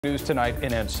News tonight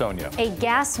in Ansonia. A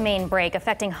gas main break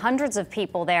affecting hundreds of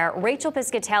people there. Rachel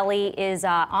Piscatelli is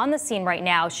on the scene right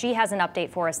now. She has an update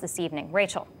for us this evening.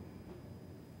 Rachel.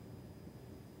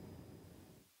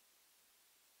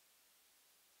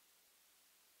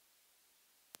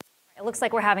 It looks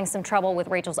like we're having some trouble with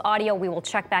Rachel's audio. We will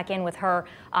check back in with her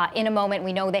in a moment.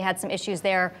 We know they had some issues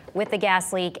there with the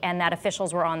gas leak and that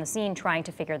officials were on the scene trying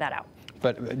to figure that out.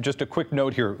 But just a quick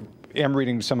note here. I'm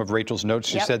reading some of Rachel's notes.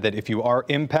 She said that if you are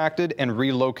impacted and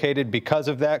relocated because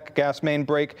of that gas main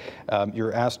break,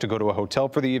 you're asked to go to a hotel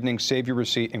for the evening, save your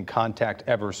receipt, and contact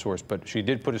Eversource. But she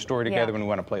did put a story together and we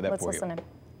want to play that for you. Listen in.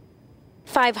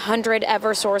 500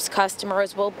 Eversource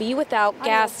customers will be without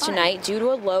gas tonight due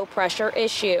to a low-pressure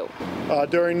issue.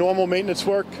 During normal maintenance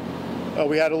work,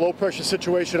 we had a low-pressure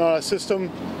situation on our system,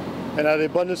 and out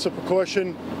of abundance of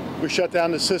precaution, we shut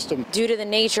down the system. Due to the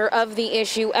nature of the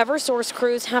issue, Eversource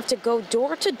crews have to go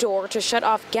door to door to shut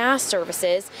off gas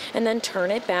services and then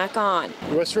turn it back on.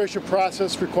 The restoration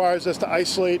process requires us to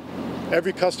isolate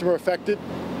every customer affected,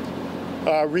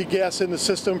 regas in the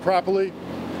system properly,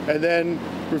 and then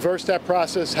reverse that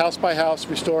process house by house,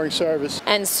 restoring service.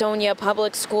 Ansonia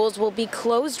Public Schools will be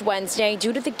closed Wednesday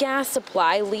due to the gas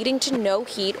supply, leading to no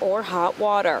heat or hot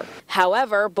water.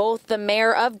 However, both the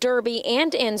mayor of Derby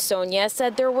and Ansonia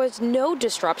said there was no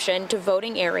disruption to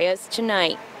voting areas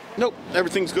tonight. Nope,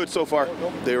 everything's good so far.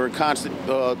 They were in constant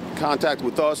contact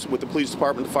with us, with the police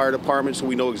department, the fire department, so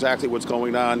we know exactly what's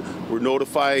going on. We're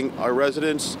notifying our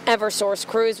residents. Eversource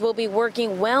crews will be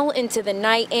working well into the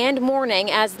night and morning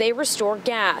as they restore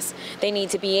gas. They need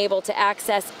to be able to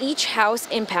access each house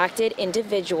impacted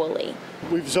individually.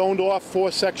 We've zoned off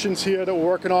 4 sections here that we're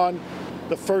working on.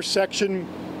 The first section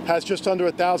has just under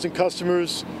 1,000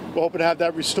 customers. We're hoping to have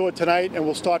that restored tonight, and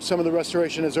we'll start some of the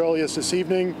restoration as early as this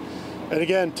evening. And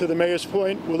again, to the mayor's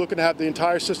point, we're looking to have the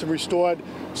entire system restored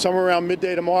somewhere around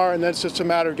midday tomorrow, and then it's just a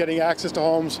matter of getting access to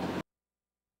homes.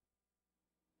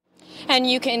 And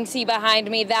you can see behind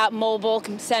me that mobile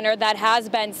center that has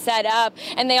been set up.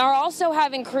 And they are also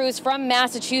having crews from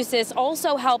Massachusetts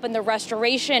also help in the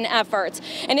restoration efforts.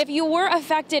 And if you were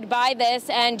affected by this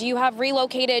and you have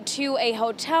relocated to a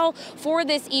hotel for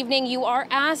this evening, you are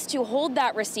asked to hold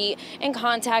that receipt and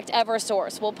contact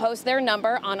Eversource. We'll post their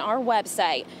number on our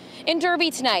website. In Derby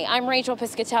tonight, I'm Rachel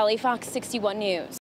Piscatelli, Fox 61 News.